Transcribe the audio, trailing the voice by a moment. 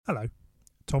Hello,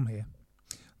 Tom here.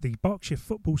 The Berkshire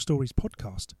Football Stories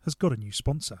podcast has got a new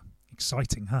sponsor.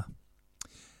 Exciting, huh?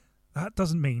 That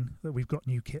doesn't mean that we've got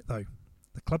new kit though.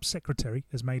 The club secretary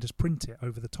has made us print it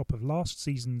over the top of last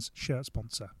season's shirt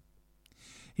sponsor.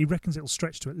 He reckons it'll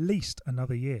stretch to at least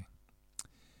another year.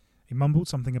 He mumbled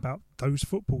something about those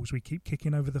footballs we keep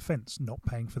kicking over the fence not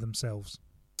paying for themselves.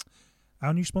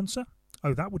 Our new sponsor?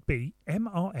 Oh, that would be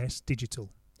MRS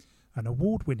Digital, an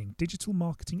award-winning digital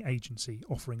marketing agency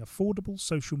offering affordable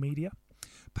social media,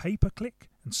 pay-per-click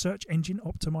and search engine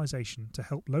optimization to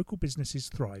help local businesses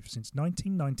thrive since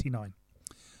 1999.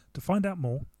 To find out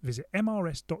more, visit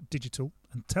mrs.digital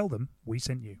and tell them we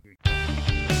sent you.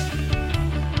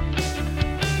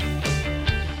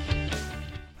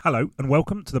 Hello and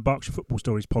welcome to the Berkshire Football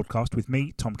Stories podcast with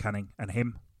me, Tom Canning, and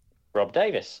him, Rob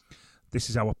Davis. This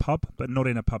is our pub, but not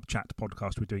in a pub chat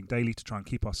podcast we're doing daily to try and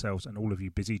keep ourselves and all of you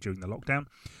busy during the lockdown.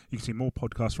 You can see more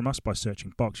podcasts from us by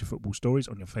searching Berkshire Football Stories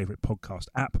on your favourite podcast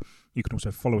app. You can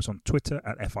also follow us on Twitter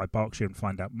at FI Berkshire and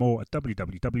find out more at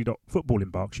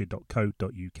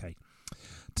www.footballinberkshire.co.uk.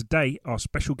 Today, our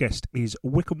special guest is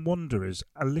Wycombe Wanderers'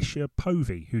 Alicia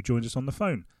Povey, who joins us on the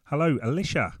phone. Hello,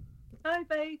 Alicia. Hi,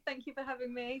 babe. Thank you for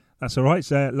having me. That's all right.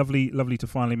 It's lovely to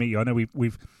finally meet you. I know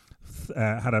we've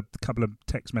had a couple of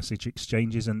text message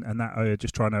exchanges and that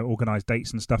just trying to organise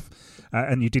dates and stuff.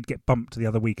 And you did get bumped the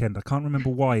other weekend. I can't remember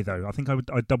why though. I think I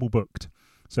double booked.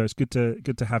 So it's good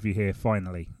to have you here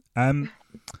finally. Tell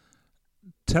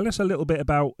us a little bit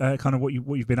about kind of what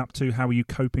you've been up to. How are you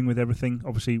coping with everything?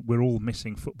 Obviously, we're all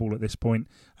missing football at this point.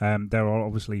 There are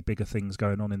obviously bigger things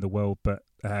going on in the world, but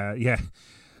yeah,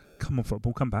 come on,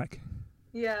 football, come back.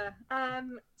 Yeah.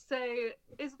 So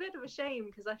it's a bit of a shame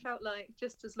because I felt like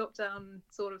just as lockdown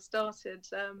sort of started,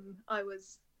 I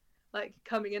was like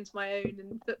coming into my own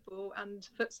in football and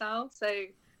futsal. So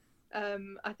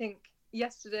I think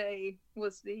yesterday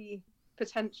was the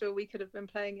potential we could have been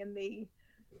playing in the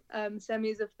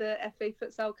semis of the FA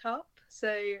Futsal Cup.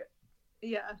 So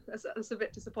yeah, that's a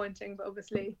bit disappointing, but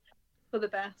obviously for the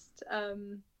best.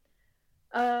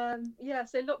 Yeah,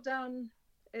 so lockdown,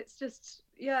 it's just,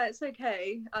 yeah, it's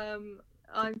okay.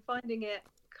 I'm finding it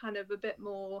kind of a bit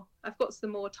more, I've got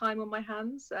some more time on my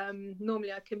hands.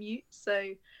 Normally I commute,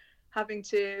 so having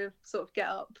to sort of get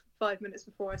up 5 minutes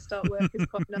before I start work is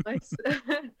quite nice.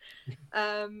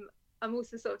 I'm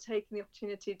also sort of taking the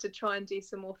opportunity to try and do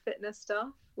some more fitness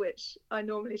stuff, which I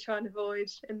normally try and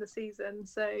avoid in the season.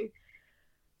 So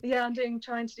yeah, I'm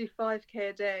trying to do 5k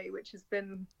a day, which has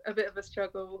been a bit of a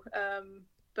struggle.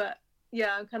 But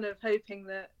yeah, I'm kind of hoping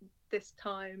that this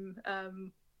time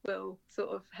will sort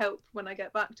of help when I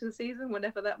get back to the season,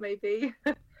 whenever that may be.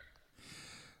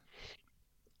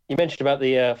 You mentioned about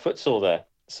the futsal there.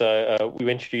 So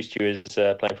we introduced you as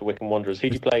playing for Wycombe Wanderers. Who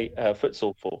do you play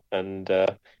futsal for? And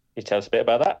can you tell us a bit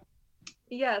about that?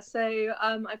 Yeah, so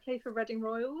I play for Reading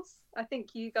Royals. I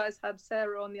think you guys had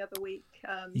Sarah on the other week.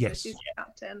 Yes. So she's the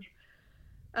captain.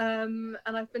 And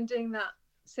I've been doing that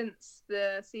since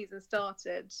the season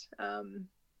started. And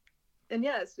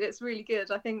yeah, it's really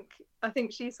good. I think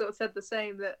she sort of said the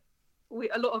same, that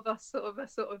a lot of us are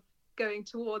sort of going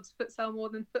towards futsal more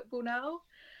than football now.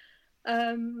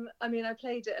 I mean, I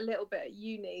played it a little bit at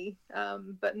uni,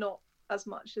 but not as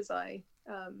much as I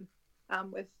am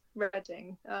with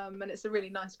Reading. And it's a really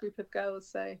nice group of girls.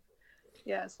 So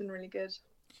yeah, it's been really good.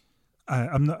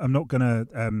 I'm not gonna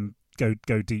go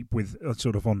deep with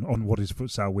sort of on what is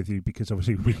futsal with you, because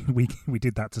obviously we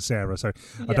did that to Sarah, so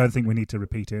yeah. I don't think we need to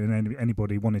repeat it. And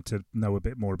anybody wanted to know a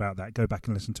bit more about that, go back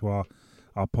and listen to our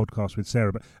podcast with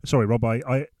Sarah. But sorry, Rob,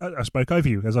 I spoke over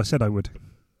you, as I said I would.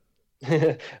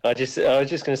 I was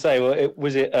just going to say, well,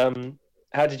 was it?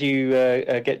 How did you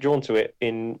get drawn to it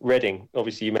in Reading?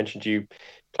 Obviously, you mentioned you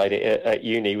played it at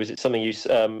uni. Was it something you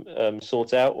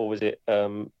sought out, or was it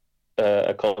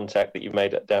a contact that you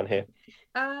made down here?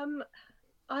 I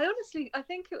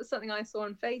think it was something I saw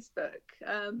on Facebook.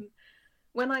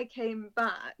 When I came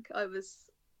back, I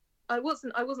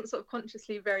wasn't sort of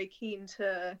consciously very keen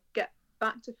to get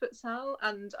back to futsal,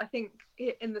 and I think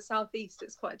in the southeast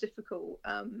it's quite difficult.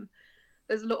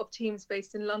 There's a lot of teams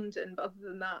based in London, but other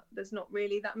than that, there's not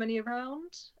really that many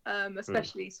around,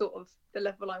 especially sort of the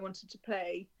level I wanted to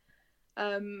play.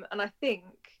 And I think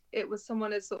it was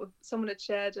someone had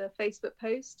shared a Facebook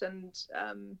post, and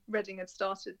Reading had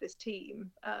started this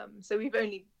team. So we've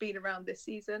only been around this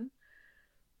season.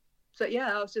 So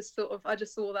yeah, I just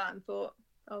saw that and thought,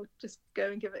 I'll just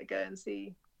go and give it a go and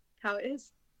see how it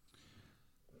is.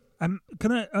 I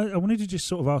wanted to just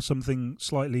sort of ask something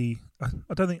slightly.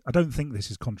 I don't think this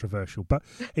is controversial, but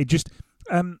it just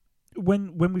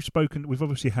when we've spoken, we've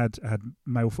obviously had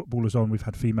male footballers on, we've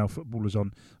had female footballers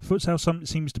on. Futsal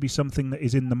seems to be something that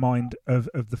is in the mind of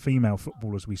the female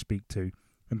footballers we speak to,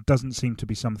 and doesn't seem to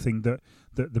be something that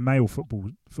the male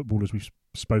footballers we've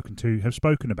spoken to have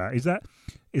spoken about. Is that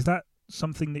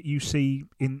something that you see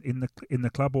in the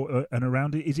club or and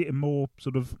around it? Is it a more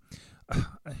sort of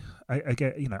I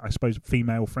get, I suppose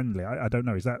female friendly? I don't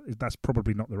know. That's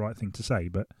probably not the right thing to say,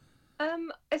 but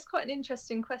it's quite an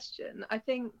interesting question. I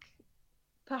think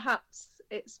perhaps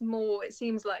it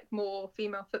seems like more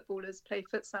female footballers play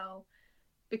futsal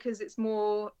because it's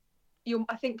more,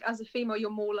 I think as a female you're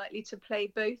more likely to play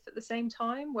both at the same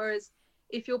time, whereas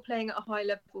if you're playing at a high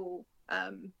level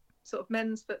sort of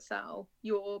men's futsal,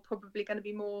 you're probably going to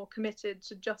be more committed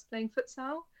to just playing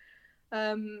futsal,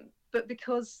 but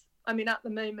because at the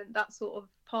moment that sort of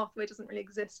pathway doesn't really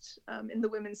exist in the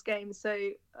women's game,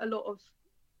 so a lot of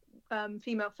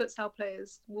female futsal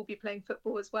players will be playing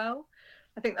football as well.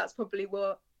 I think that's probably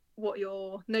what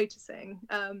you're noticing.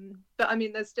 But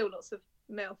there's still lots of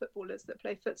male footballers that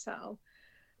play futsal.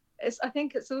 I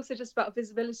think it's also just about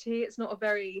visibility. It's not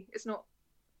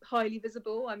highly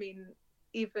visible.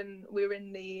 Even we were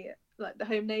in the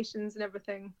home nations and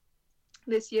everything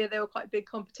this year. They were quite big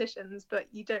competitions, but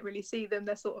you don't really see them.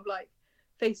 They're sort of like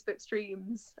Facebook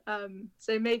streams.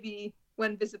 So maybe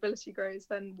when visibility grows,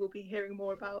 then we'll be hearing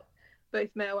more about both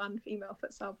male and female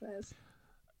futsal players.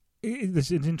 This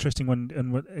is an interesting one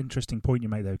and interesting point you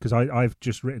made there, because I've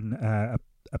just written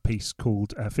a piece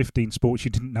called 15 Sports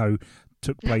You Didn't Know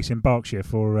Took Place in Berkshire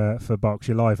for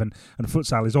Berkshire Live, and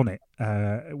futsal is on it,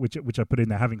 which I put in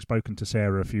there, having spoken to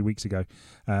Sarah a few weeks ago.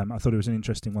 I thought it was an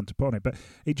interesting one to put on it, but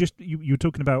it just you were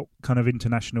talking about kind of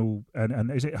international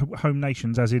and is it home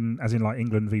nations as in like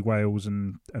England v Wales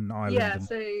and Ireland? Yeah,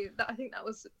 so I think that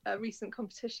was a recent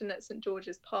competition at St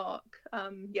George's Park.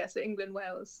 So England,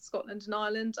 Wales, Scotland and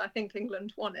Ireland. I think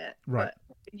England won it, right?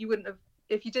 But you wouldn't have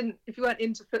if you weren't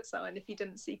into futsal and if you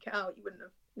didn't seek it out, you wouldn't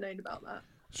have known about that.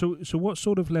 So what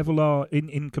sort of level are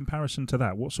in comparison to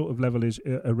that? What sort of level is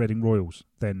a Reading Royals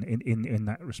then in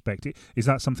that respect? Is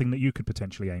that something that you could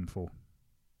potentially aim for?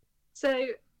 So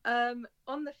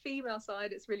on the female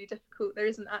side, it's really difficult. There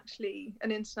isn't actually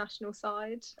an international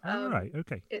side. Right,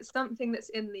 okay. It's something that's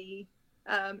in the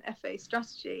FA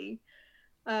strategy.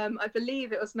 I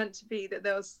believe it was meant to be that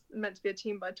there was meant to be a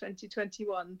team by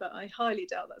 2021, but I highly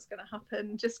doubt that's going to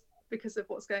happen just because of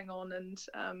what's going on. And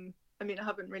I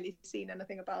haven't really seen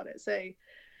anything about it. So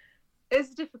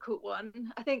it's a difficult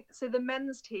one. I think, so the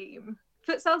men's team,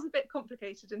 futsal's a bit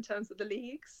complicated in terms of the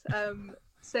leagues.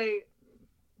 So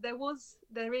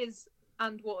there is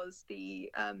and was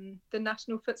the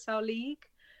National Futsal League.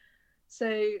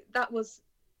 So that was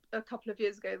a couple of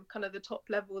years ago kind of the top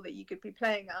level that you could be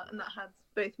playing at, and that had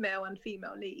both male and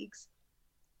female leagues.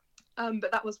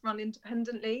 But that was run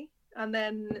independently. And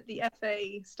then the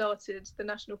FA started the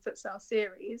National Futsal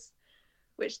Series,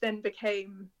 which then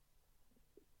became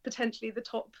potentially the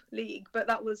top league, but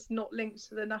that was not linked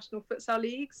to the National Futsal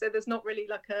League. So there's not really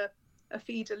like a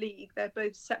feeder league. They're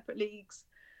both separate leagues.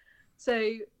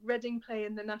 So Reading play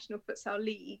in the National Futsal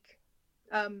League,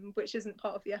 which isn't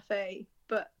part of the FA,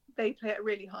 but they play at a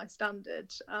really high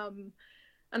standard. And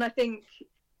I think,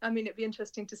 it'd be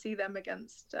interesting to see them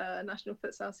against National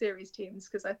Futsal Series teams,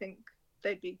 because I think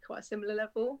they'd be quite a similar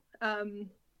level. But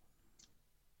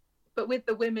with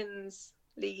the women's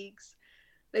leagues,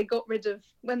 they got rid of,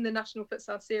 when the National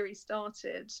Futsal Series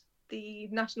started, the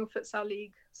National Futsal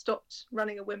League stopped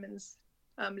running a women's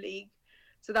league.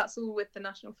 So that's all with the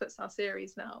National Futsal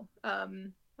Series now.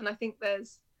 And I think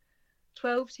there's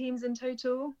 12 teams in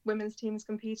total, women's teams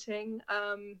competing.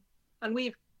 And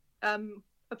we're in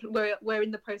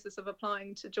the process of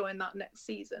applying to join that next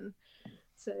season.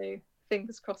 So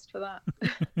fingers crossed for that.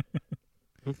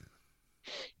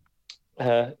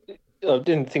 I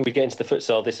didn't think we'd get into the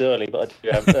futsal this early, but I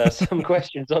do have some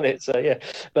questions on it. So yeah,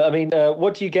 but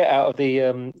what do you get out of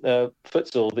the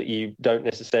futsal that you don't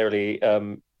necessarily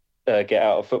get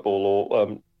out of football?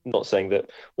 Or not saying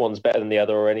that one's better than the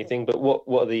other or anything, but what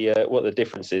are the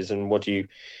differences, and what do you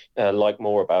like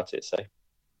more about it? Say.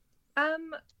 I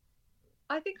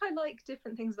think I like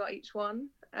different things about each one.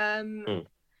 I've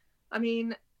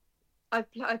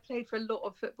played for a lot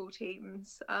of football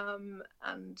teams, and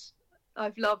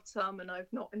I've loved some and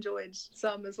I've not enjoyed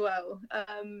some as well.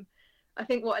 I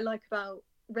think what I like about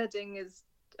Reading is,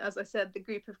 as I said, the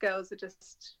group of girls are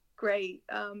just great.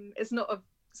 It's not a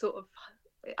sort of,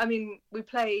 we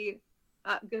play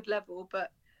at a good level,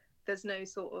 but there's no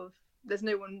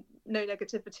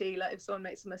negativity, like if someone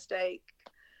makes a mistake.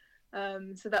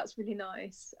 So that's really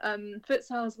nice.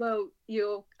 Futsal as well,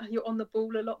 you're on the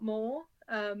ball a lot more.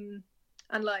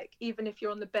 and like even if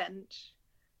you're on the bench,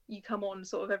 you come on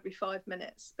sort of every 5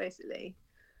 minutes basically.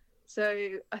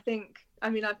 So I think, I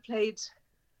mean, I've played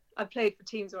for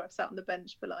teams where I've sat on the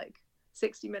bench for like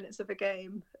 60 minutes of a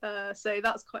game, so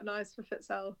that's quite nice for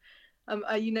futsal.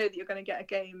 You know that you're going to get a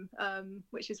game,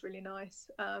 which is really nice.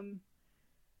 And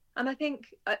I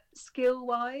think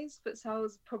skill-wise, futsal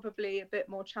is probably a bit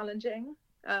more challenging.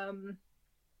 I'm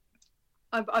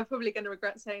probably going to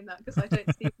regret saying that because I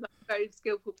don't seem like a very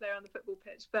skillful player on the football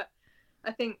pitch. But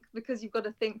I think because you've got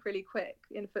to think really quick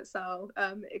in futsal,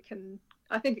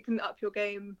 I think it can up your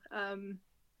game.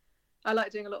 I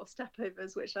like doing a lot of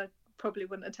stepovers, which I probably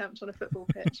wouldn't attempt on a football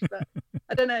pitch. But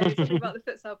I don't know, it's something about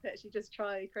the futsal pitch. You just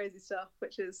try crazy stuff,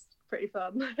 which is pretty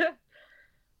fun.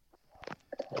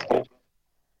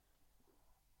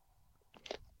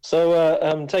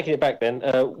 So, taking it back then,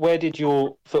 where did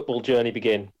your football journey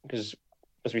begin? Because,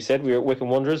 as we said, we were at Wycombe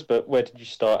Wanderers, but where did you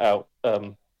start out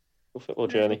your football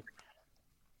journey?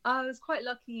 I was quite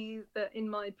lucky that in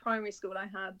my primary school I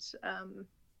had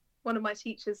one of my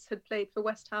teachers had played for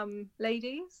West Ham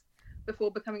Ladies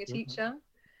before becoming a teacher.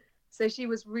 So she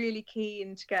was really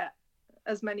keen to get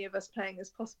as many of us playing as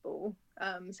possible.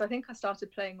 So I think I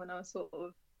started playing when I was sort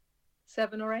of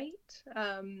 7 or 8.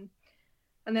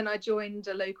 And then I joined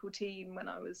a local team when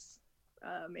I was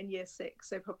in year 6,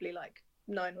 so probably like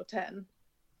 9 or 10.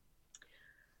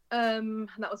 And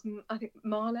that was, I think,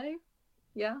 Marlow.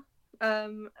 Yeah.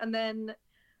 And then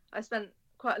I spent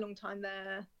quite a long time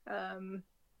there.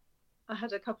 I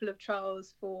had a couple of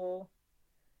trials for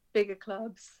bigger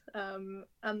clubs, and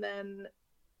then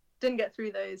didn't get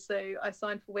through those. So I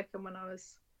signed for Wycombe when I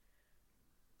was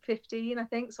 15, I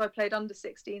think. So I played under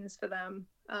 16s for them.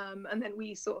 And then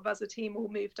we sort of, as a team, all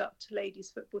moved up to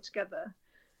ladies football together,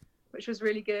 which was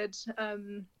really good.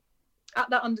 At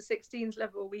that under 16s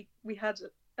level, we had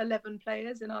 11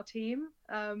 players in our team.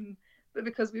 But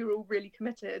because we were all really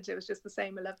committed, it was just the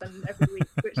same 11 every week,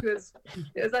 it was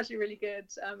actually really good.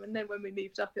 And then when we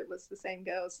moved up, it was the same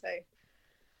girls. So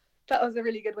that was a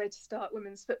really good way to start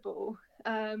women's football.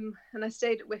 And I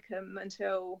stayed at Wycombe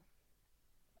until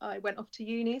I went off to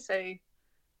uni. So I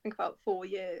think about 4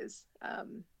 years.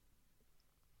 And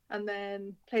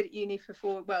then played at uni for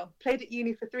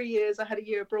 3 years. I had a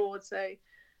year abroad, so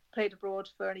played abroad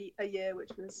for a year,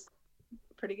 which was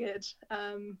pretty good.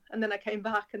 And then I came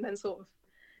back and then sort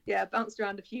of bounced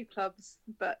around a few clubs,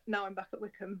 but now I'm back at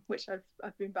Wycombe, which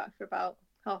I've been back for about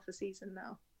half a season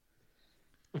now.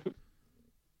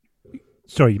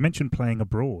 Sorry, you mentioned playing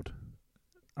abroad.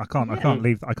 I can't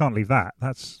leave that.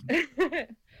 That's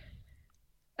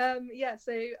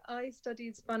so I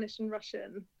studied Spanish and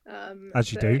Russian.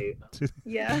 As you do.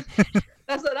 Yeah.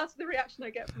 That's the reaction I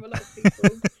get from a lot of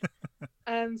people.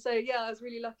 So I was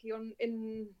really lucky.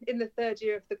 In the third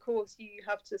year of the course, you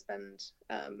have to spend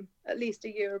at least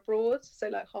a year abroad, so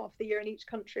like half the year in each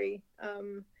country.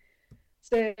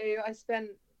 So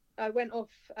I went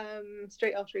off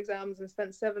straight after exams and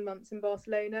spent 7 months in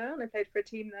Barcelona, and I played for a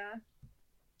team there,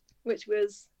 which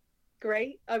was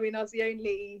great. I mean, I was the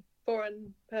only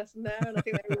foreign person there, and I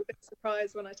think they were a bit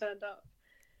surprised when I turned up.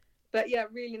 But yeah,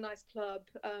 really nice club.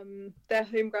 Their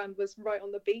home ground was right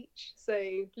on the beach,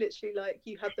 so literally like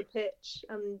you had the pitch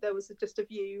and there was just a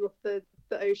view of the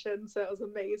ocean, so it was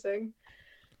amazing.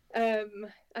 And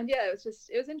yeah, it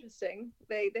was interesting.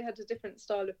 They had a different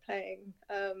style of playing,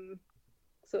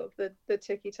 sort of the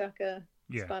tiki-taka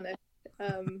Spanish.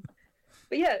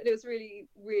 But yeah, it was really,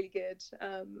 really good.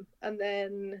 And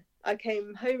then I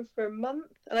came home for a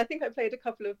month, and I think I played a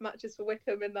couple of matches for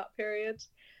Wycombe in that period.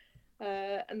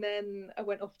 And then I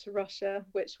went off to Russia,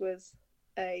 which was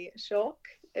a shock.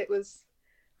 It was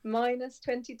minus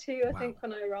 22, I think,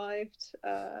 when I arrived.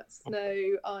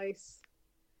 Snow, ice.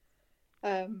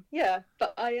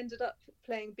 But I ended up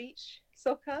playing beach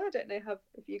soccer. I don't know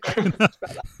if you guys know much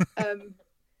about that.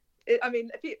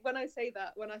 When I say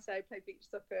I play beach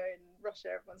soccer in Russia,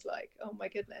 everyone's like, "Oh my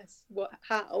goodness, what?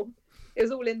 How?" It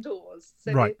was all indoors,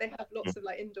 so right. they have lots of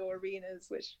like indoor arenas,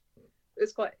 which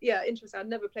was quite interesting. I'd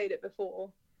never played it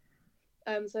before,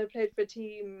 so I played for a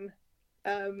team.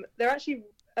 They're actually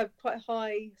quite a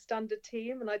high standard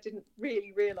team, and I didn't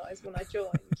really realise when I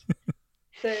joined.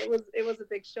 So it was a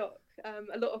big shock.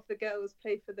 A lot of the girls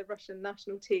played for the Russian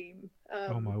national team.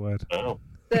 Oh my word!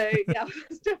 So yeah, it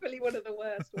was definitely one of the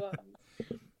worst ones,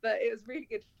 but it was really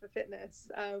good for fitness,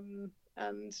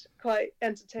 and quite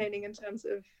entertaining in terms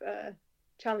of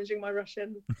challenging my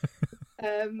Russian.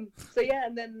 And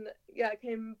then I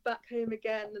came back home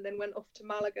again, and then went off to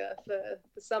Malaga for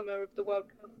the summer of the World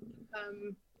Cup,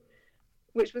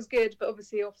 which was good, but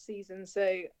obviously off season.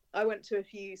 So I went to a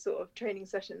few sort of training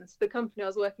sessions. The company I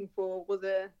was working for was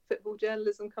a football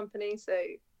journalism company, so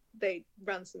they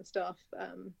ran some stuff,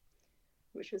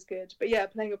 which was good. But yeah,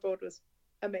 playing abroad was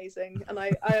amazing, and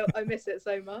I miss it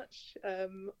so much.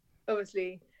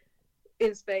 Obviously,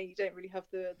 in Spain, you don't really have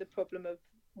the problem of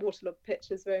waterlogged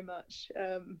pitches very much.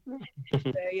 So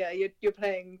yeah, you're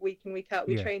playing week in, week out.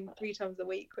 We train 3 times a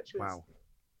week, which was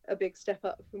a big step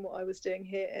up from what I was doing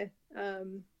here.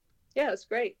 Yeah, it's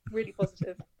great. Really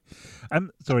positive.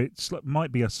 Sorry, it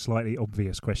might be a slightly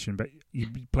obvious question, but you're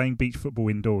playing beach football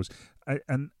indoors,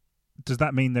 and does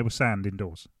that mean there was sand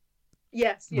indoors?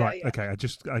 Yes. Yeah, right. Yeah. Okay.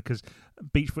 Because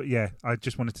beach foot. Yeah. I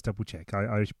just wanted to double check.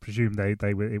 I presume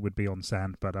they were, it would be on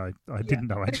sand, but I didn't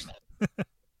know actually.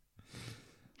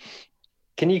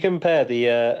 Can you compare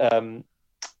the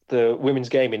women's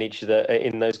game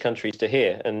in those countries to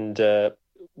here, and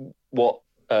what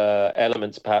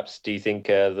elements perhaps do you think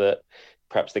that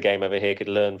perhaps the game over here could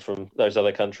learn from those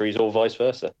other countries, or vice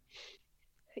versa?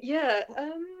 Yeah,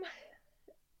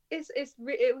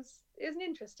 it was an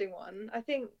interesting one. I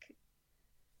think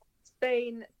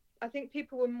Spain. I think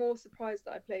people were more surprised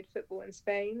that I played football in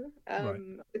Spain. Right.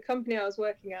 The company I was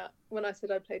working at, when I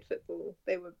said I played football,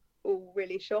 they were all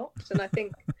really shocked. And I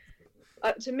think,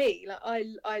 to me, like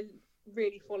I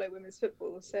really follow women's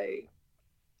football, so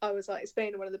I was like,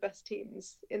 Spain are one of the best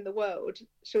teams in the world.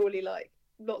 Surely, like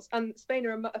and Spain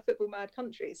are a football mad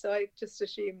country, so I just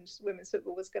assumed women's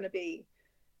football was going to be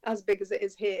as big as it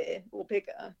is here or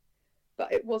bigger,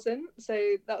 but it wasn't.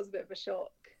 So that was a bit of a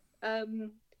shock.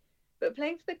 But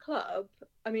playing for the club,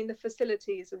 I mean, the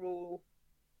facilities are all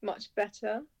much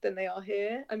better than they are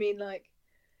here. I mean, like,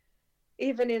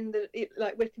 even in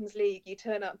like Wycombe's league, you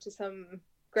turn up to some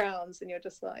grounds and you're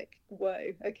just like,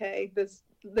 whoa, okay, there's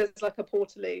like a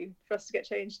portaloo for us to get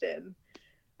changed in.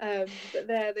 But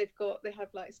there they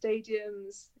have like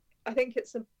stadiums. I think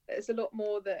it's a lot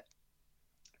more that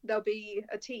there'll be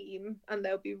a team and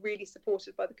they'll be really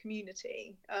supported by the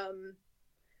community.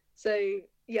 So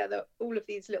yeah, all of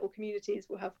these little communities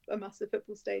will have a massive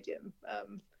football stadium.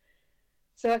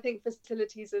 So I think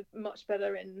facilities are much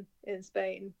better in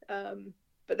Spain.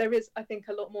 But there is, I think,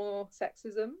 a lot more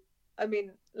sexism. I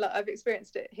mean, like, I've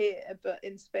experienced it here, but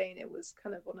in Spain it was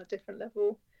kind of on a different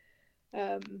level.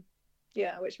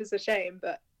 Yeah, which was a shame,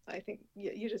 but I think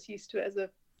you're just used to it as a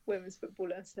women's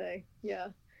footballer. So yeah,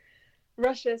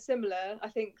 Russia, similar. I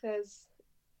think the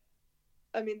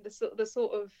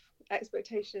sort of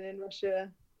expectation in Russia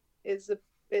is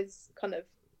kind of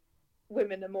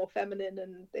women are more feminine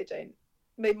and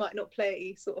they might not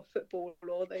play sort of football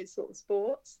or those sort of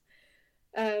sports.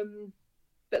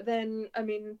 But then, I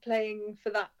mean, playing for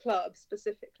that club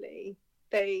specifically,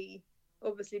 they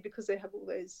obviously, because they have all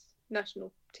those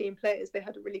national team players, they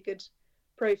had a really good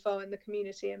profile in the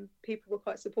community and people were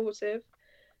quite supportive.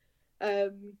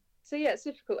 So yeah, it's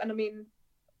difficult. And I mean,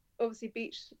 obviously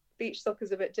beach soccer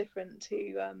is a bit different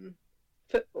to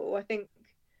football. I think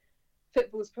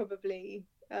football's probably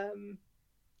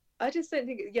I just don't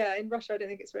think in Russia I don't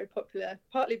think it's very popular,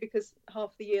 partly because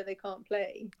half the year they can't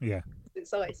play. Yeah,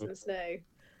 it's ice and snow.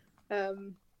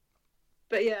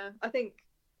 But yeah, I think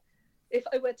if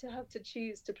I were to have to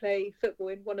choose to play football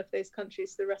in one of those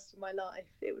countries the rest of my life,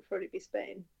 it would probably be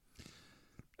Spain.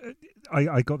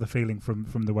 I got the feeling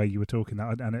from the way you were talking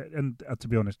that, and to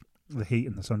be honest, the heat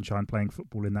and the sunshine, playing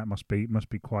football in that must be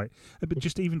quite. But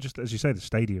just as you say, the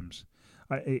stadiums,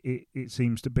 it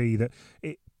seems to be that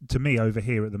to me over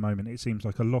here at the moment, it seems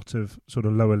like a lot of sort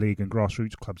of lower league and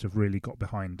grassroots clubs have really got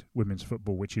behind women's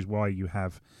football, which is why you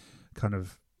have kind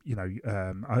of. You know,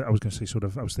 I was going to say sort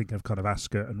of. I was thinking of kind of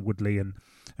Ascot and Woodley and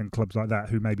clubs like that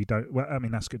who maybe don't. Well, I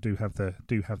mean, Ascot do have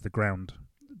the ground,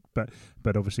 but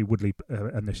obviously Woodley,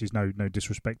 and this is no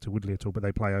disrespect to Woodley at all, but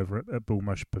they play over at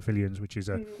Bullmush Pavilions, which is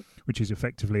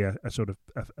effectively a sort of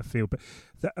a field.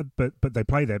 But they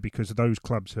play there because those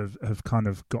clubs have kind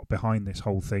of got behind this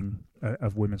whole thing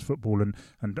of women's football and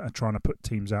are trying to put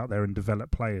teams out there and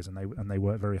develop players, and they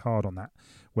work very hard on that.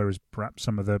 Whereas perhaps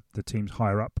some of the teams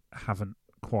higher up haven't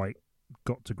quite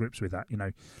got to grips with that,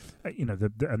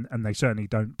 and they certainly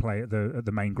don't play at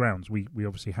the main grounds. We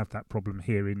obviously have that problem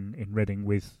here in Reading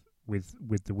with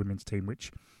the women's team,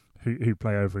 who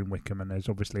play over in Wycombe, and there's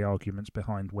obviously arguments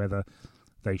behind whether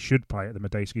they should play at the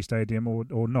Madejski Stadium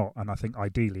or not. And I think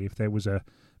ideally, if there was a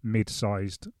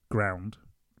mid-sized ground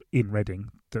in Reading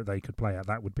that they could play at,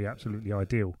 that would be absolutely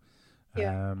ideal.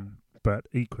 Yeah. But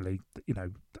equally,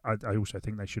 I also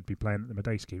think they should be playing at the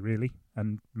Madejski, really,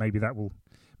 and maybe that will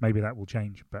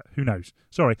change. But who knows?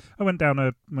 Sorry, I went down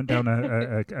a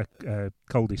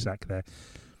cul-de-sac there.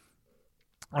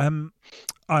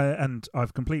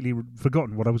 I've completely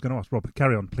forgotten what I was going to ask. Rob,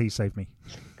 carry on, please save me.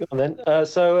 Go on then.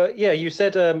 Yeah, you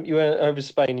said you were over to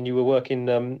Spain and you were working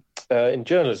in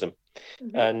journalism.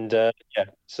 Mhm. And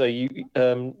so you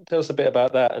tell us a bit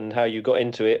about that and how you got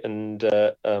into it and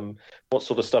what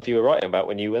sort of stuff you were writing about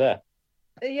when you were there.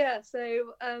 Yeah,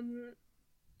 so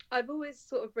I've always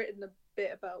sort of written a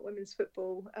bit about women's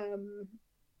football.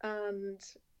 And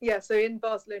yeah, so in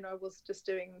Barcelona, I was just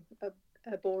doing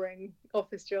a boring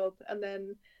office job. And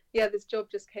then, yeah, this job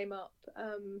just came up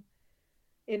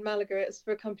in Malaga. It's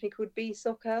for a company called B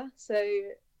Soccer. So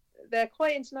they're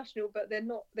quite international, but they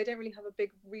don't really have a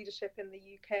big readership in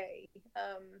the UK.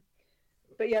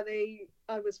 But yeah,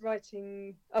 I was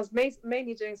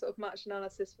mainly doing sort of match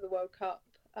analysis for the World Cup,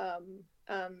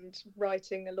 and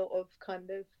writing a lot of kind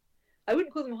of, I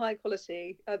wouldn't call them high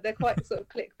quality. They're quite sort of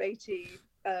clickbaity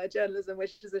journalism,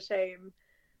 which is a shame.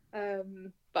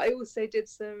 But I also did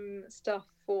some stuff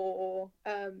for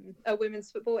a women's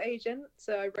football agent.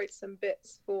 So I wrote some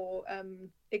bits for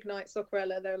Ignite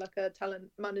Soccerella. They're like a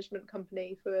talent management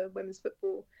company for women's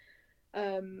football.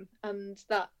 And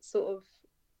that sort of,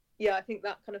 yeah, I think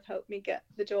that kind of helped me get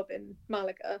the job in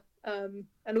Malaga.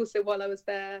 And also while I was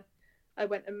there, I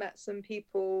went and met some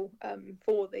people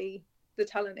for the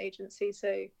talent agency.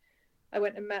 So I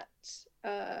went and met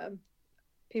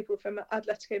people from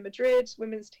Atletico Madrid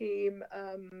women's team,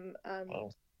 and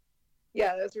wow.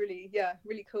 Yeah, that was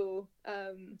really cool.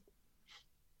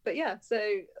 But yeah,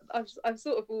 so I've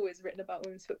sort of always written about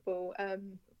women's football,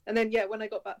 and then yeah, when I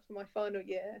got back for my final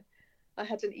year, I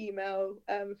had an email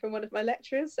from one of my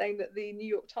lecturers saying that the New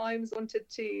York Times wanted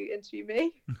to interview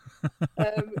me.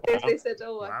 They said,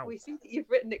 wow. We see that you've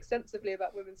written extensively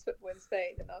about women's football in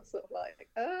Spain, and I was sort of like,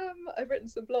 I've written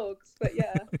some blogs, but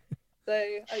yeah. So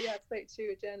I spoke to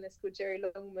a journalist called Jerry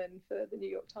Longman for the New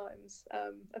York Times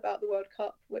about the World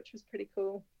Cup, which was pretty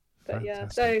cool. But fantastic. Yeah,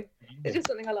 so it's just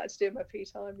something I like to do in my free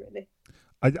time, really.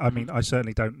 I mean, I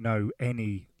certainly don't know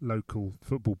any local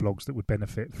football blogs that would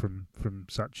benefit from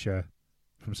such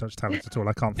talent at all.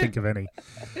 I can't think of any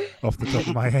off the top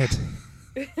of my head.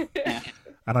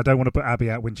 And I don't want to put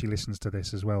Abby out when she listens to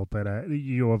this as well. But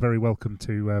you are very welcome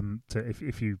to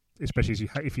if you, especially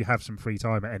if you have some free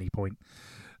time at any point.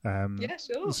 Yeah,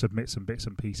 sure. Submit some bits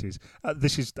and pieces. I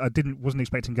wasn't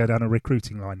expecting to go down a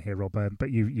recruiting line here, Rob, but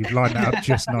you've lined that up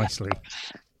just nicely.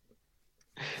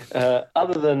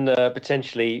 Other than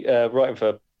potentially writing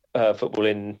for football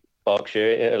in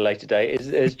Berkshire at a later date,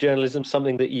 is journalism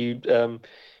something that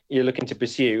you're looking to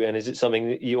pursue, and is it something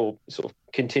that you're sort of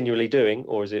continually doing,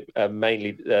 or is it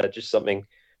mainly just something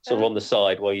sort of on the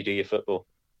side while you do your football?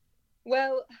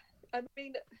 Well, I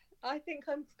mean, I think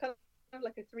I'm kind of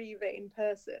like a three-vein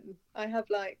person. I have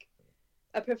like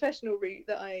a professional route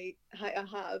that I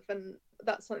have, and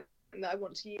that's something that I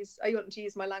want to use. I want to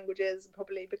use my languages and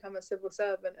probably become a civil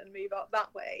servant and move up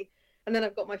that way. And then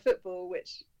I've got my football,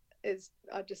 which is,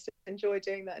 I just enjoy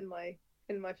doing that in my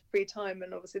free time,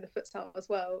 and obviously the futsal as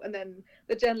well. And then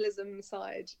the journalism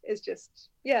side is just,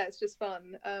 yeah, it's just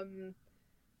fun.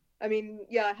 I mean,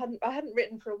 yeah, I hadn't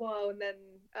written for a while, and then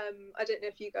I don't know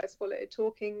if you guys follow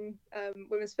Talking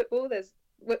Women's Football. There's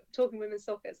Talking Women's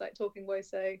Soccer. It's like Talking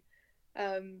Woso.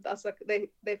 That's like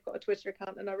they've got a Twitter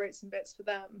account, and I wrote some bits for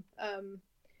them.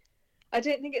 I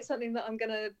don't think it's something that I'm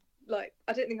gonna like.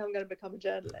 I don't think I'm gonna become a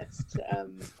journalist.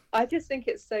 I just think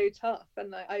it's so tough,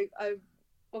 and I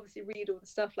obviously read all the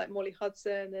stuff like Molly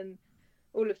Hudson and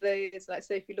all of those, like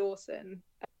Sophie Lawson.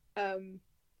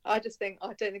 I just think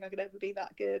I don't think I could ever be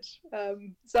that good.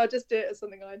 So I just do it as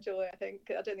something I enjoy. I don't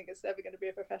think it's ever going to be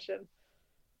a profession.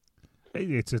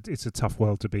 It's a tough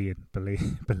world to be in,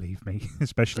 believe me,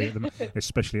 especially at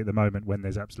the moment when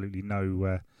there's absolutely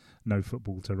no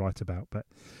football to write about. But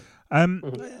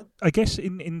I guess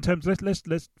in terms,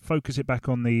 let's focus it back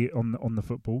on the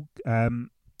football.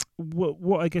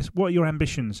 What are your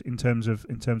ambitions in terms of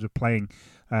playing?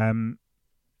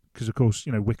 Because of course,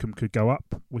 Wycombe could go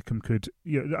up. Wycombe could,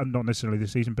 not necessarily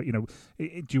this season, but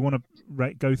do you want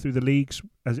to go through the leagues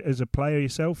as a player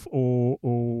yourself,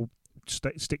 or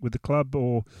stick with the club,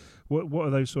 or what are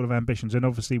those sort of ambitions? And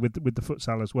obviously with the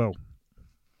futsal as well.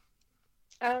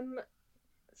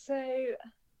 So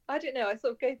I don't know. I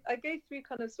go through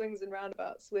kind of swings and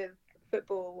roundabouts with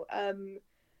football.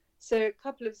 So a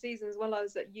couple of seasons while I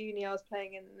was at uni, I was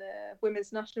playing in the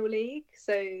Women's National League.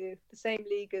 So the same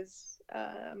league as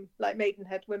like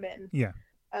Maidenhead Women. Yeah.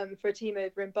 For a team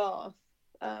over in Bath.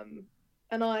 And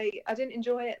I didn't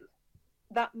enjoy it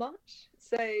that much.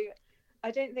 So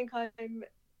I don't think I'm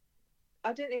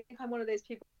one of those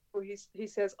people who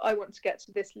says I want to get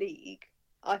to this league.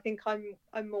 I think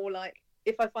I'm more like,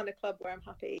 if I find a club where I'm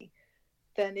happy,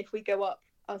 then if we go up,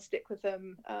 I'll stick with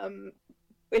them.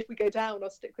 If we go down, I'll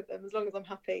stick with them as long as I'm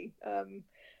happy.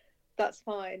 That's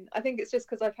fine. I think it's just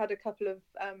because I've had a couple of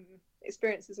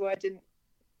experiences where I didn't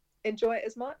enjoy it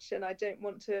as much, and I don't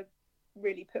want to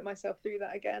really put myself through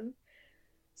that again.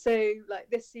 So like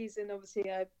this season,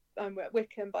 obviously I'm at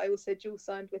Wycombe, but I also dual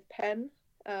signed with Penn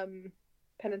and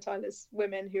Tyler's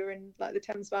women, who are in like the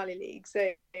Thames Valley League,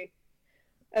 so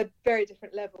a very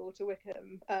different level to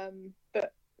Wycombe,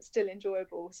 but still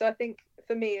enjoyable. So I think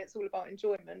for me it's all about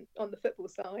enjoyment on the football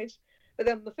side, but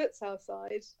then on the futsal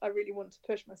side I really want to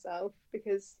push myself,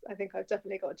 because I think I've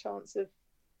definitely got a chance of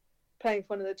playing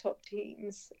for one of the top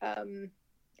teams.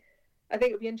 I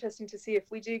think it'll be interesting to see if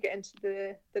we do get into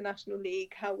the National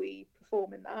League, how we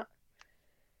perform in that.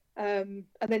 And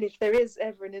then if there is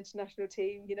ever an international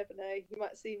team, you never know, you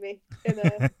might see me in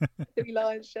a City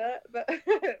Lions shirt, but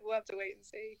we'll have to wait and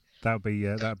see.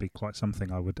 That'd be quite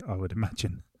something, I would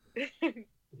imagine.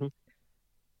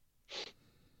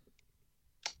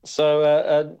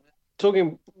 So,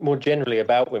 talking more generally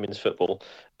about women's football,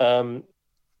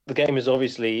 the game has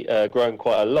obviously grown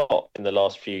quite a lot in the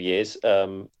last few years.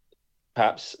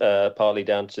 Perhaps partly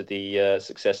down to the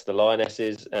success of the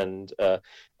Lionesses and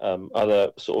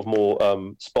other sort of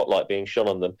more spotlight being shone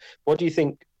on them. What do you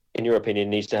think, in your opinion,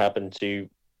 needs to happen to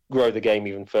grow the game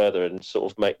even further and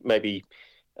sort of maybe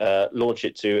launch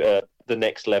it to the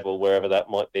next level, wherever that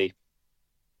might be?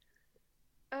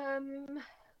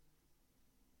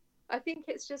 I think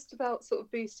it's just about sort of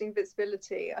boosting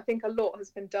visibility. I think a lot has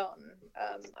been done.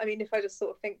 I mean, if I just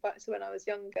sort of think back to when I was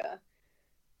younger,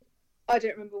 I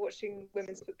don't remember watching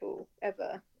women's football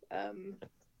ever.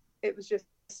 It was just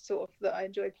sort of that I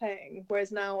enjoy playing.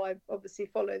 Whereas now I obviously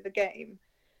follow the game.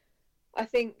 I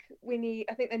think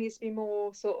there needs to be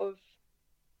more sort of.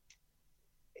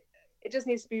 It just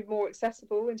needs to be more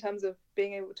accessible in terms of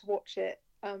being able to watch it.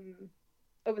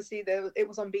 Obviously, it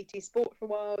was on BT Sport for a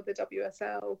while, the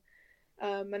WSL,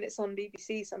 and it's on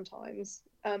BBC sometimes,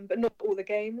 but not all the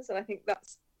games. And I think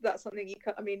that's something you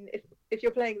can't. I mean, if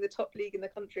you're playing the top league in the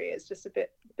country, it's just a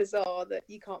bit bizarre that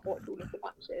you can't watch all of the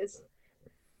matches.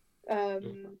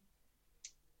 And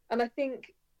I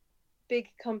think big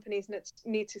companies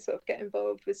need to sort of get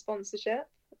involved with sponsorship.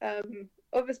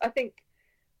 Obviously, I think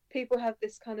people have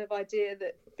this kind of idea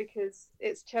that because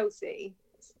it's Chelsea,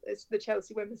 it's the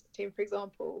Chelsea women's team, for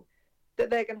example, that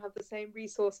they're going to have the same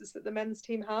resources that the men's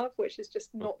team have, which is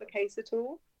just not the case at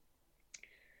all.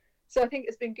 So I think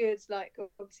it's been good, like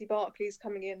obviously Barclays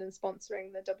coming in and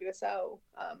sponsoring the WSL.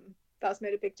 That's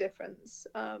made a big difference.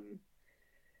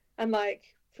 And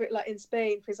like in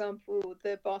Spain, for example,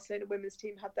 the Barcelona women's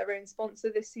team had their own sponsor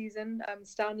this season,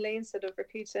 Stanley, instead of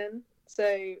Rakuten.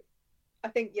 So I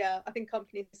think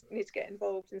companies need to get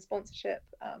involved in sponsorship.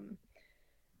 And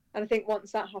I think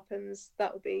once that happens,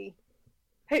 that will be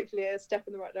hopefully a step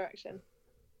in the right direction.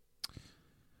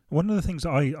 One of the things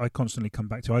I constantly come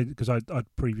back to, because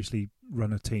I'd previously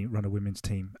run a women's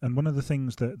team, and one of the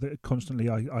things that constantly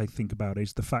I think about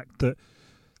is the fact that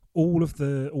all of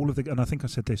the, and I think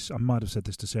I might have said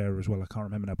this to Sarah as well, I can't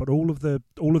remember now, but all of the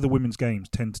women's games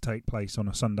tend to take place on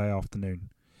a Sunday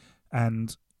afternoon,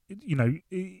 and you know,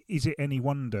 is it any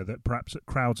wonder that perhaps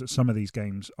crowds at some of these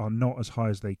games are not as high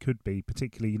as they could be,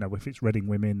 particularly, you know, if it's Reading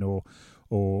women or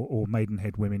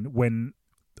Maidenhead women, when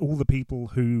all the people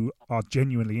who are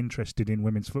genuinely interested in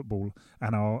women's football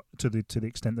and are to the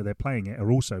extent that they're playing it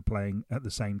are also playing at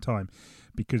the same time,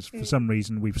 because for some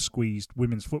reason we've squeezed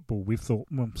women's football. We've thought,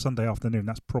 well, Sunday afternoon,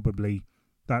 that's probably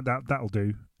that'll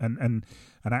do, and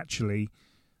actually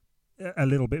a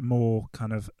little bit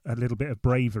of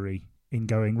bravery in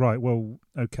going, right, well,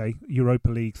 okay, Europa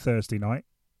League Thursday night,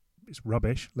 it's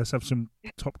rubbish. Let's have some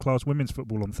top-class women's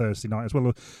football on Thursday night as well.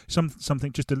 Or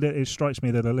something just it strikes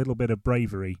me that a little bit of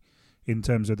bravery in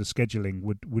terms of the scheduling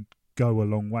would go a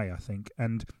long way, I think.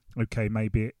 And okay,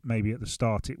 maybe at the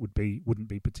start it wouldn't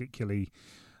be particularly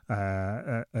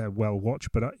well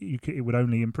watched, but it would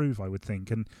only improve, I would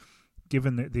think. And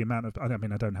given the amount of, I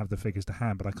don't have the figures to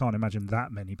hand, but I can't imagine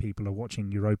that many people are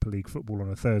watching Europa League football on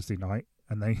a Thursday night,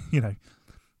 and they, you know,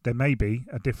 there may be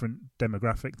a different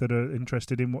demographic that are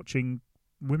interested in watching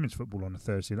women's football on a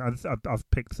Thursday night. I've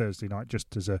picked Thursday night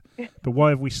just as but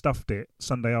why have we stuffed it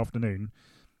Sunday afternoon?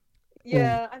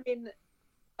 Yeah, I mean,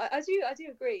 I do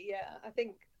agree. Yeah, I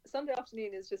think Sunday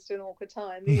afternoon is just an awkward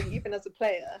time, even as a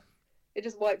player. It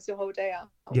just wipes your whole day out.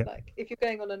 Yeah. Like if you're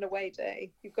going on an away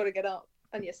day, you've got to get up,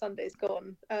 and your Sunday's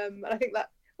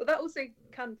that also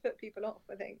can put people off.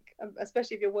 I think,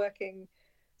 especially if you're working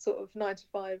sort of 9 to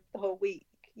 5 the whole week,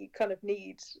 you kind of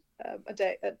need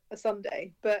a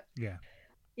Sunday. But yeah,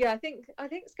 I think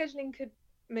scheduling could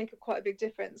make quite a big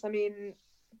difference. I mean,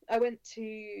 I went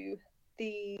to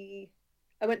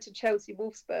I went to Chelsea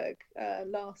Wolfsburg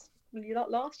last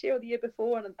year or the year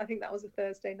before, and I think that was a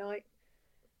Thursday night,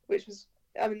 which was,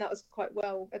 I mean, that was quite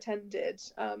well attended.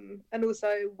 And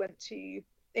also went to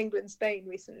England Spain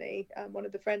recently, one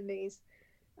of the friendlies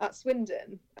at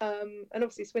Swindon. And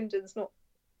obviously Swindon's not,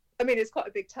 I mean, it's quite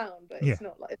a big town, but it's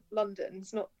not like London.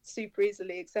 It's not super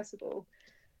easily accessible.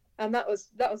 And that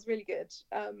was really good.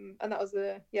 And that was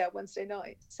a Wednesday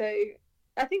night. So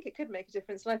I think it could make a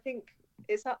difference. And I think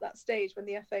it's at that stage when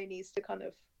the FA needs to kind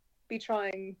of be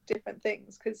trying different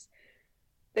things, because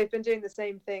they've been doing the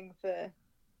same thing for,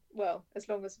 well, as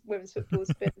long as women's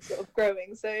football's been sort of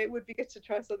growing. So it would be good to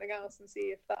try something else and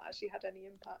see if that actually had any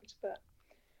impact. But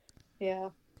yeah.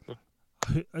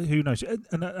 Who knows?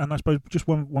 And I suppose just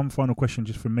one final question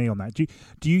just from me on that.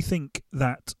 Do you think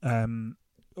that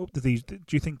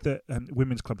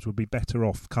women's clubs would be better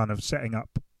off kind of setting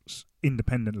up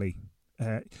independently?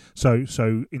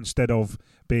 So instead of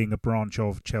being a branch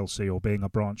of Chelsea or being a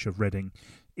branch of Reading,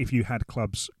 if you had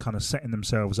clubs kind of setting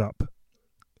themselves up,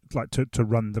 like to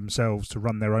run themselves, to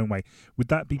run their own way, would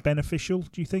that be beneficial,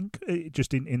 do you think,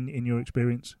 just in your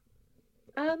experience?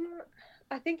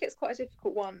 I think it's quite a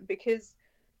difficult one because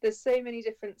there's so many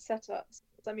different setups.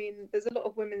 I mean, there's a lot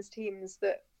of women's teams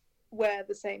that wear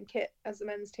the same kit as the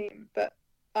men's team, but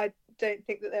I don't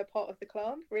think that they're part of the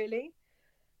club, really.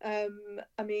 I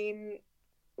mean,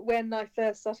 when I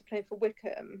first started playing for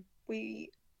Wycombe, we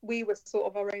were sort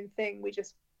of our own thing.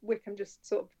 Wycombe just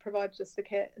sort of provided us the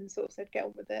kit and sort of said, get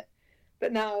on with it.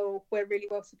 But now we're really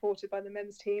well supported by the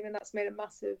men's team, and that's made a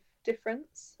massive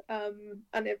difference, and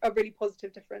a really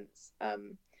positive difference.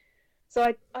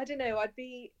 So I don't know. I'd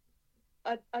be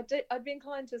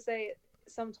inclined to say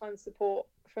sometimes support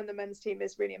from the men's team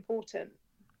is really important.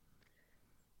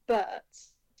 But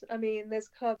I mean, there's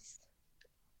clubs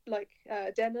like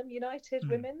Denham United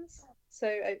Women's. So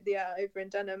over in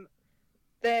Denham,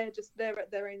 they're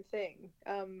at their own thing,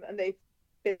 and they've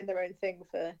been their own thing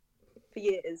for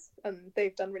years, and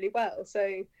they've done really well.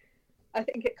 So I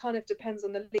think it kind of depends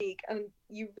on the league, and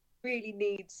you really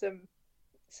need some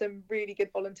really good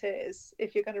volunteers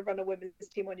if you're going to run a women's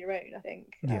team on your own, I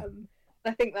think.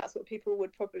 I think that's what people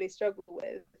would probably struggle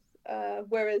with.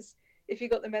 Whereas if you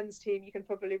got the men's team, you can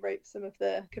probably rope some of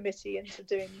the committee into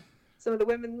doing some of the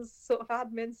women's sort of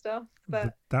admin stuff.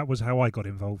 But that was how I got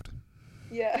involved.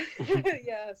 Yeah,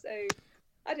 yeah. So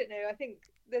I don't know. I think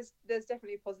there's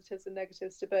definitely positives and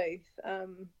negatives to both.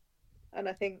 And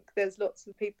I think there's lots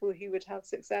of people who would have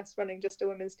success running just a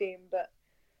women's team, but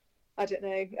I don't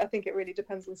know. I think it really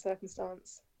depends on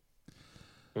circumstance.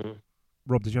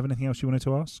 Rob, did you have anything else you wanted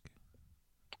to ask?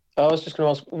 I was just going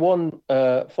to ask one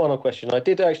final question. I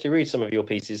did actually read some of your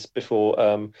pieces before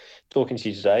talking to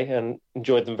you today and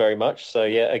enjoyed them very much. So,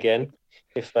 yeah, again,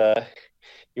 if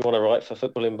you want to write for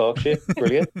Football in Berkshire,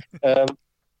 brilliant.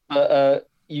 But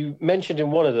you mentioned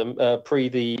in one of them, pre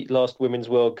the last Women's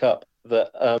World Cup,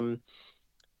 that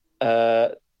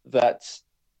that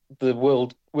the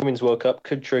Women's World Cup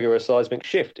could trigger a seismic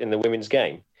shift in the women's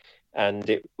game, and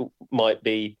it might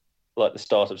be like the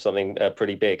start of something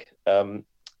pretty big.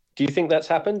 Do you think that's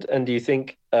happened? And do you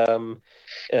think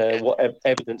what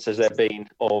evidence has there been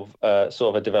of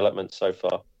sort of a development so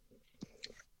far?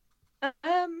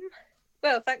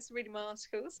 Well, thanks for reading my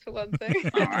articles, for one thing.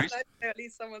 All right. At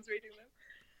least someone's reading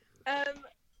them.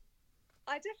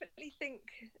 I definitely think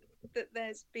that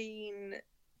there's been...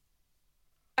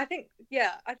 I think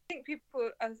people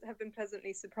have been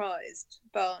pleasantly surprised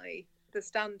by the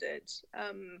standard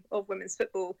of women's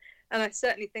football, and I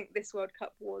certainly think this World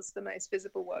Cup was the most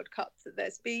visible World Cup that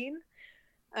there's been.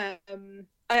 I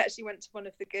actually went to one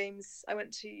of the games. I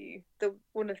went to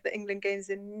one of the England games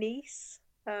in Nice.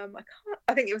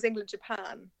 I think it was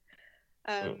England-Japan.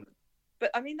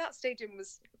 But I mean, that stadium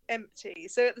was empty.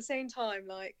 So at the same time,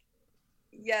 like,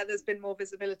 yeah, there's been more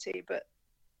visibility, but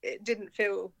it didn't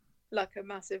feel like a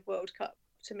massive World Cup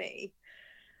to me.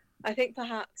 I think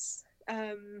perhaps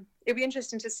it'll be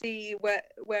interesting to see where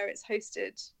it's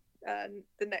hosted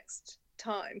the next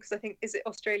time, because I think, is it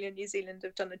Australia and New Zealand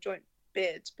have done a joint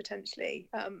bid potentially,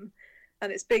 and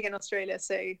it's big in Australia,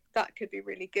 so that could be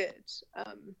really good.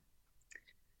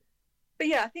 But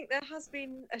yeah, I think there has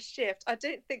been a shift. I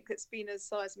don't think it's been as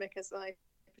seismic as I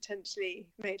potentially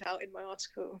made out in my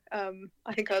article.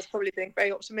 I think I was probably being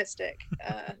very optimistic.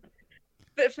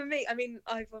 But for me, I mean,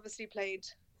 I've obviously played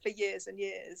for years and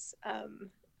years,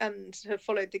 and have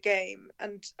followed the game.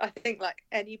 And I think like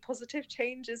any positive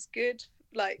change is good.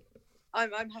 Like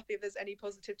I'm happy if there's any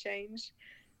positive change.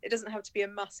 It doesn't have to be a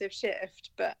massive shift,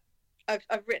 but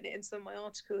I've written it in some of my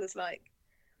articles. Like,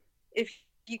 if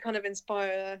you kind of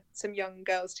inspire some young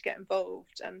girls to get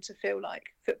involved and to feel like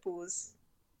football's,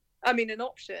 an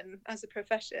option as a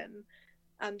profession,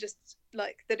 and just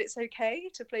like that it's okay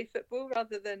to play football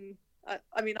rather than,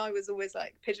 I was always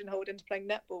like pigeonholed into playing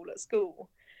netball at school.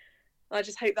 I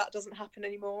just hope that doesn't happen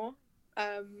anymore.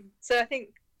 So I think,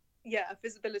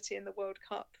 visibility in the World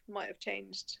Cup might have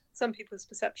changed some people's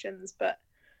perceptions, but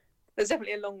there's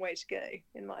definitely a long way to go,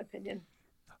 in my opinion.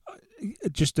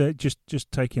 Just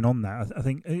taking on that, I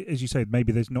think, as you said,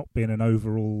 maybe there's not been an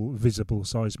overall visible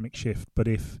seismic shift, but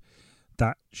if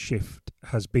that shift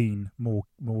has been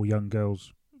more young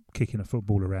girls kicking a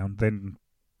football around, then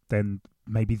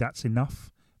maybe that's enough.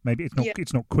 Maybe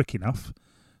it's not quick enough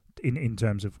in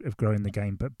terms of growing the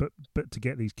game, but to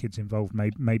get these kids involved,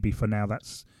 maybe for now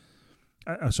that's.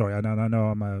 Sorry, I know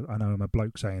I'm a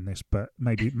bloke saying this, but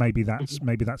maybe that's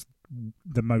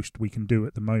the most we can do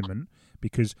at the moment,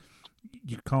 because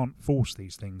you can't force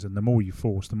these things, and the more you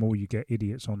force, the more you get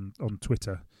idiots on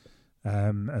Twitter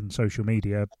and social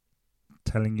media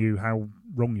telling you how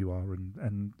wrong you are,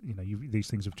 and these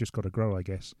things have just got to grow, I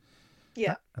guess.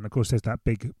 Yeah. And of course, there's that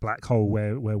big black hole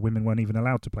where women weren't even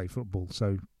allowed to play football.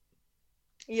 So.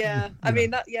 Yeah,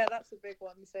 that's a big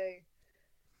one. So.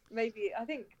 Maybe I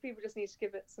think people just need to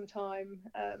give it some time.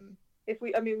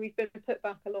 We've been put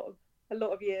back a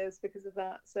lot of years because of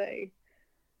that. So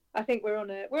I think we're on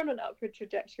an upward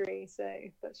trajectory. So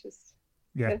let's just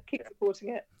keep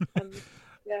supporting it.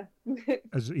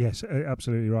 Yes,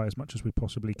 absolutely right. As much as we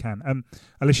possibly can.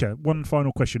 Alicia, one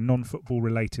final question, non-football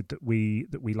related, that we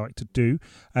like to do.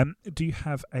 Do you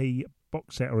have a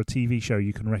box set or a TV show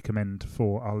you can recommend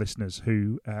for our listeners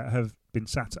who have been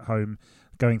sat at home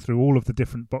going through all of the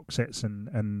different box sets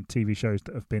and TV shows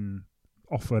that have been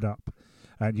offered up,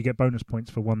 and you get bonus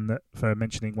points for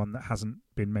mentioning one that hasn't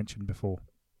been mentioned before?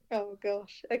 Oh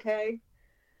gosh, okay.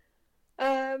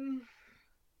 So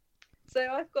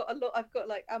I've got a lot. I've got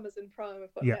like Amazon Prime.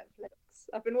 I've got Netflix.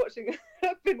 I've been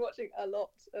watching a lot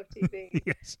of TV.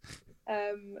 Yes.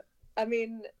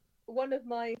 One of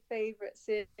my favourite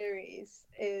series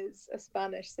is a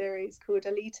Spanish series called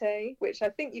Elite, which I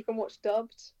think you can watch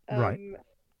dubbed, right,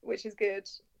 which is good.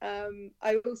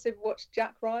 I also watched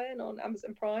Jack Ryan on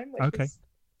Amazon Prime, which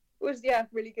was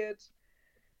really good.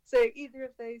 So either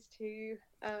of those two,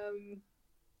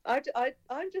 I'm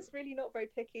just really not very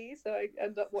picky, so I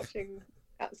end up watching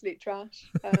absolute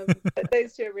trash. But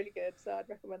those two are really good, so I'd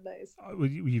recommend those. Well,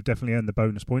 you've definitely earned the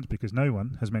bonus points because no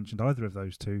one has mentioned either of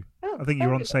those two. I think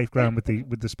you're on good. safe ground with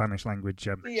the Spanish language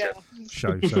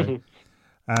show. So,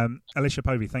 Alicia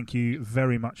Povey, thank you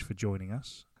very much for joining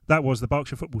us. That was the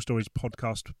Berkshire Football Stories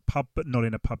podcast, Pub But Not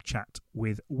in a Pub chat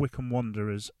with Wycombe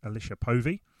Wanderers Alicia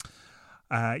Povey.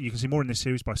 You can see more in this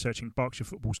series by searching Berkshire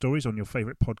Football Stories on your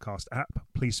favourite podcast app.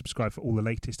 Please subscribe for all the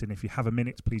latest, and if you have a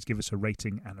minute, please give us a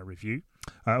rating and a review.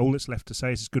 All that's left to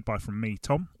say is it's goodbye from me,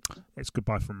 Tom. It's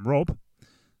goodbye from Rob.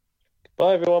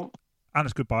 Bye, everyone. And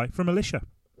it's goodbye from Alicia.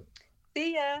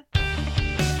 See ya.